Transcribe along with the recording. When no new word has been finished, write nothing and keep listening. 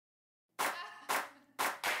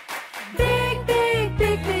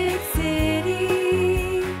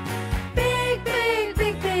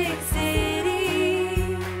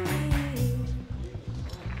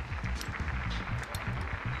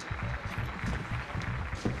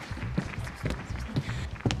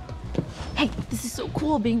Hey, this is so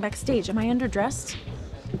cool being backstage. Am I underdressed?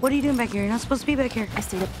 What are you doing back here? You're not supposed to be back here. I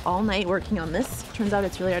stayed up all night working on this. Turns out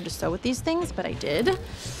it's really hard to sew with these things, but I did.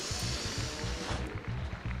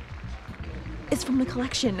 It's from the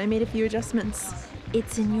collection. I made a few adjustments.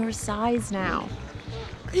 It's in your size now.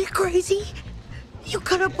 Are you crazy? You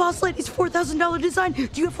cut up Boss Lady's $4,000 design. Do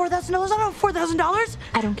you have $4,000? I don't have $4,000.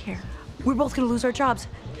 I don't care. We're both gonna lose our jobs.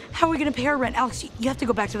 How are we gonna pay our rent? Alex, you have to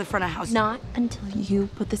go back to the front of house. Not until you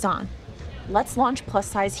put this on. Let's launch plus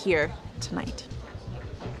size here tonight.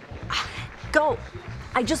 Go.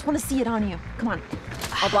 I just want to see it on you. Come on.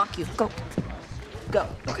 I'll block you. Go. Go.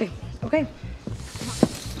 Okay, okay.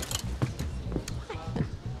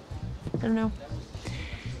 I don't know.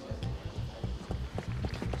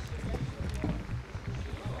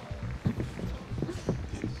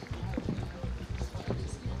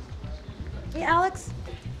 Hey, Alex.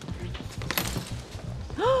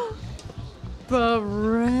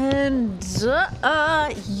 Brenda,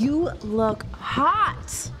 you look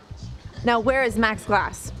hot. Now, where is Max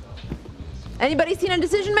Glass? Anybody seen a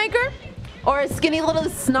decision maker? Or a skinny little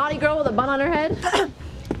snotty girl with a bun on her head?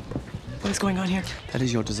 What is going on here? That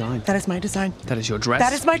is your design. That is my design. That is your dress.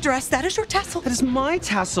 That is my dress. That is your tassel. That is my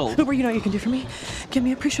tassel. Uber, you know what you can do for me? Give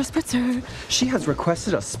me a pre-show spritzer. She has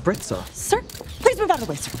requested a spritzer. Sir, please move out of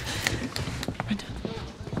the way, sir. Brenda,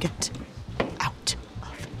 get out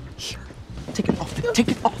of here. Take it off. Take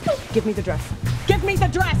it off. Give me the dress. Give me the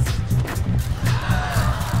dress!